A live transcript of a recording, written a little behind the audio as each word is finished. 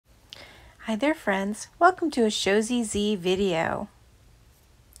Hi there, friends. Welcome to a Shozy Z video.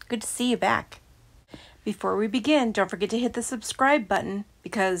 Good to see you back. Before we begin, don't forget to hit the subscribe button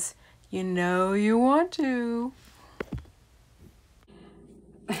because you know you want to.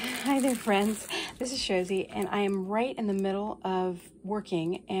 Hi there, friends. This is Shozy, and I am right in the middle of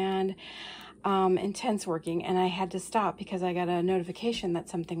working and intense working, and I had to stop because I got a notification that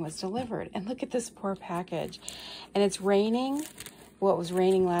something was delivered. And look at this poor package. And it's raining. Well, it was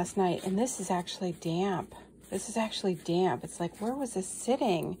raining last night, and this is actually damp. This is actually damp. It's like, where was this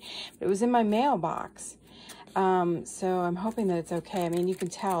sitting? It was in my mailbox. So I'm hoping that it's okay. I mean, you can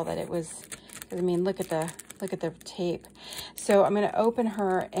tell that it was, I mean, look at the tape. So I'm going to open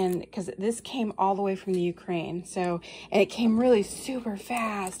her, and because this came all the way from the Ukraine. So, and it came really super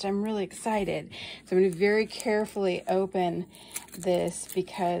fast. I'm really excited. So I'm going to very carefully open this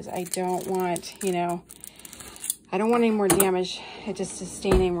because I don't want, you know, I don't want any more damage. It just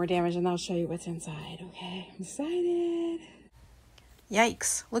sustain any more damage, and I'll show you what's inside, okay? I'm excited.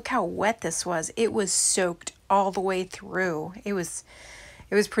 Yikes, look how wet this was. It was soaked all the way through. It was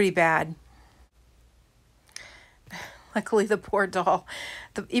pretty bad. Luckily, the poor doll,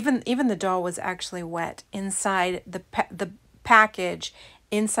 even the doll was actually wet inside the package,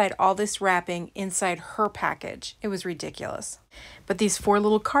 inside all this wrapping, inside her package. It was ridiculous. But these 4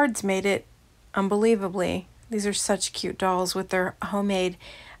 little cards made it unbelievably. These are such cute dolls with their homemade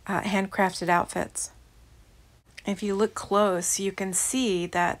handcrafted outfits. If you look close, you can see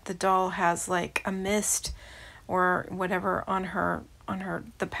that the doll has like a mist or whatever on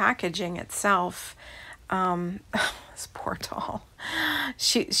the packaging itself. This poor doll.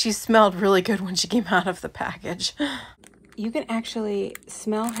 She smelled really good when she came out of the package. You can actually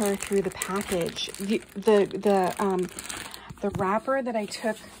smell her through the package. The wrapper that I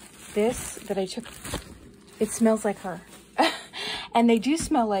took, it smells like her. And they do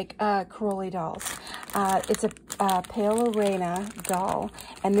smell like Caroli dolls. It's a Paola Reina doll,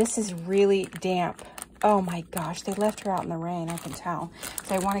 and this is really damp. Oh my gosh, they left her out in the rain, I can tell.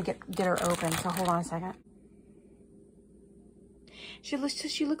 So I want to get her open, so hold on a second. She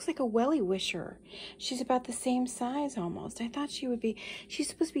looks like a welly wisher. She's about the same size almost. I thought she would be, she's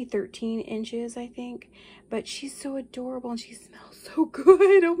supposed to be 13 inches, I think. But she's so adorable and she smells so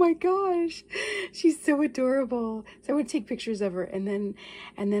good. Oh my gosh. She's so adorable. So I would take pictures of her and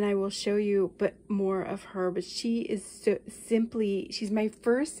then I will show you more of her. But she is so she's my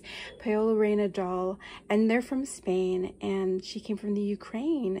first Paola Reina doll, and they're from Spain, and she came from the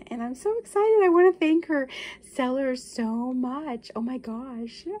Ukraine, and I'm so excited. I want to thank her seller so much. Oh my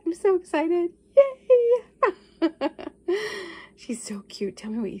gosh, I'm so excited. Yay. She's so cute.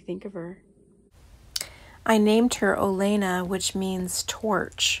 Tell me what you think of her. I named her Olena, which means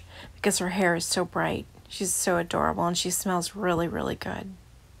torch, because her hair is so bright. She's so adorable, and she smells really, really good.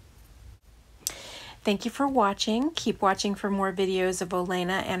 Thank you for watching. Keep watching for more videos of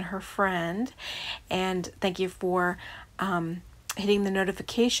Olena and her friend. And thank you for hitting the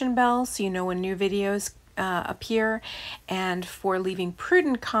notification bell so you know when new videos appear, and for leaving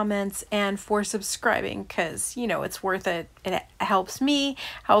prudent comments, and for subscribing, because you know it's worth it. It helps me,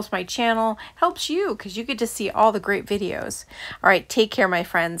 helps my channel, helps you because you get to see all the great videos. All right, take care, my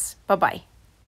friends. Bye-bye.